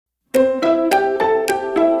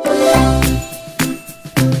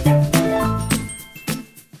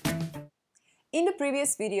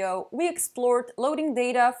previous video, we explored loading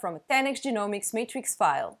data from a 10x genomics matrix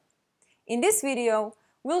file. In this video,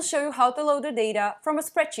 we'll show you how to load the data from a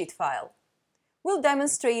spreadsheet file. We'll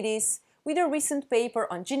demonstrate this with a recent paper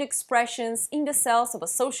on gene expressions in the cells of a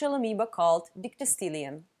social amoeba called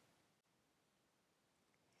Dictyostelium.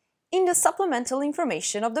 In the supplemental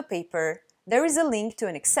information of the paper, there is a link to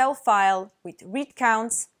an Excel file with read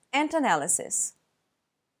counts and analysis.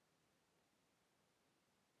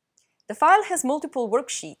 The file has multiple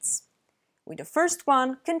worksheets, with the first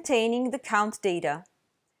one containing the count data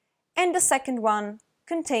and the second one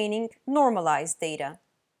containing normalized data.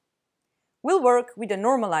 We'll work with the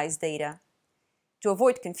normalized data. To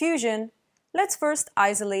avoid confusion, let's first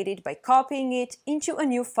isolate it by copying it into a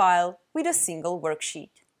new file with a single worksheet.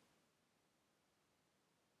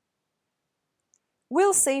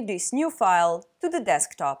 We'll save this new file to the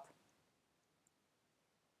desktop.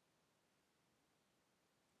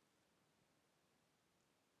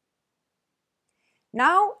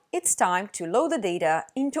 Now it's time to load the data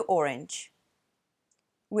into Orange.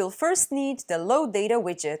 We'll first need the Load Data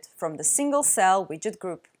widget from the Single Cell widget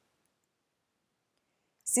group.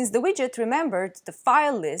 Since the widget remembered the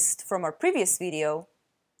file list from our previous video,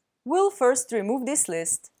 we'll first remove this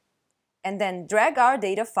list and then drag our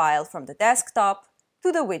data file from the desktop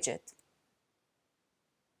to the widget.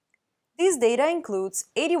 This data includes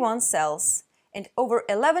 81 cells and over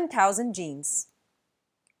 11,000 genes.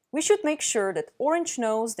 We should make sure that Orange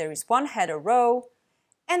knows there is one header row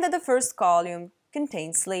and that the first column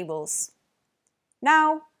contains labels.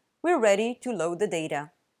 Now we're ready to load the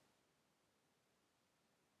data.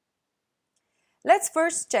 Let's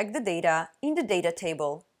first check the data in the data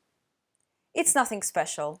table. It's nothing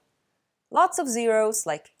special. Lots of zeros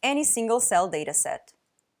like any single cell dataset.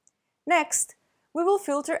 Next, we will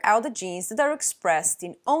filter out the genes that are expressed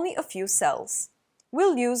in only a few cells.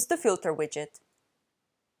 We'll use the Filter widget.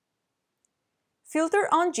 Filter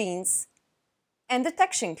on genes and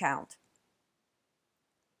detection count,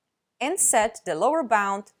 and set the lower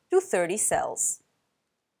bound to 30 cells.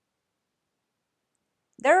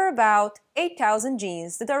 There are about 8,000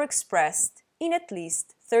 genes that are expressed in at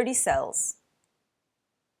least 30 cells.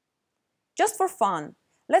 Just for fun,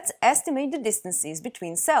 let's estimate the distances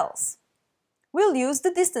between cells. We'll use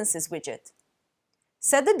the Distances widget.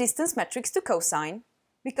 Set the distance matrix to cosine,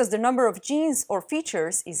 because the number of genes or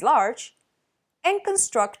features is large, and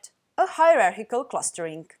construct a hierarchical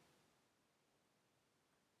clustering.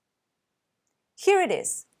 Here it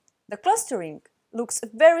is. The clustering looks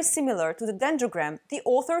very similar to the dendrogram the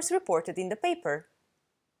authors reported in the paper.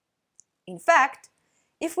 In fact,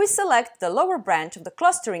 if we select the lower branch of the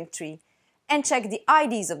clustering tree and check the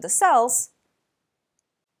IDs of the cells,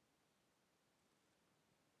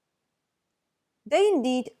 they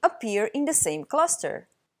indeed appear in the same cluster,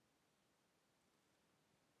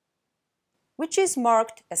 which is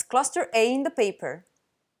marked as cluster A in the paper.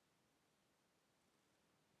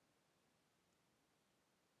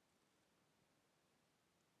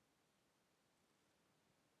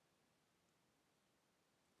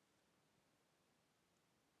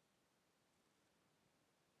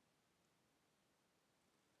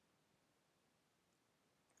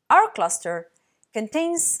 Our cluster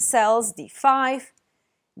contains cells D5,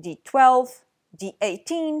 D12,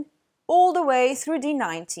 D18, all the way through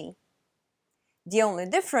D90. The only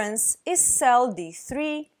difference is cell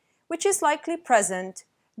D3, which is likely present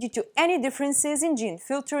due to any differences in gene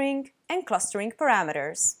filtering and clustering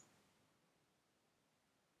parameters.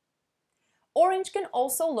 Orange can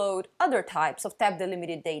also load other types of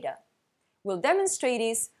tab-delimited data. We'll demonstrate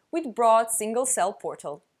this with broad single-cell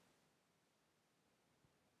portal.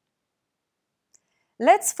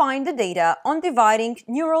 Let's find the data on dividing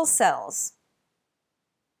neural cells.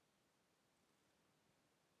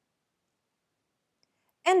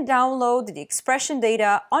 And download the expression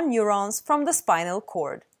data on neurons from the spinal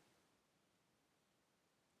cord.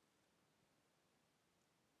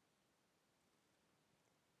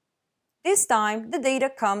 This time, the data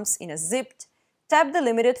comes in a zipped,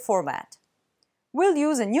 tab-delimited format. We'll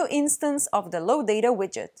use a new instance of the Load Data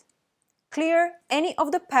widget. Clear any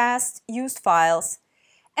of the past used files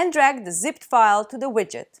and drag the zipped file to the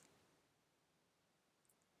widget.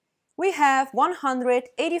 We have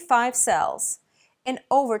 185 cells and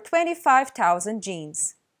over 25,000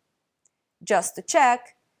 genes. Just to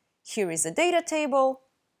check, here is a data table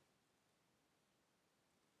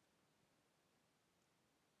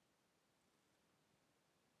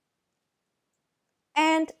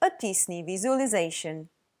and a t-SNE visualization.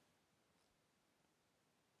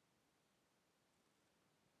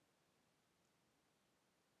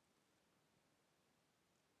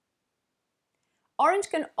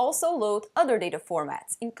 Orange can also load other data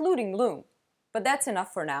formats, including Loom, but that's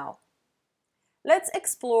enough for now. Let's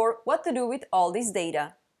explore what to do with all this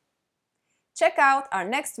data. Check out our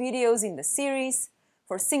next videos in the series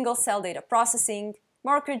for single-cell data processing,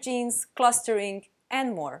 marker genes, clustering,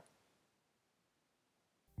 and more.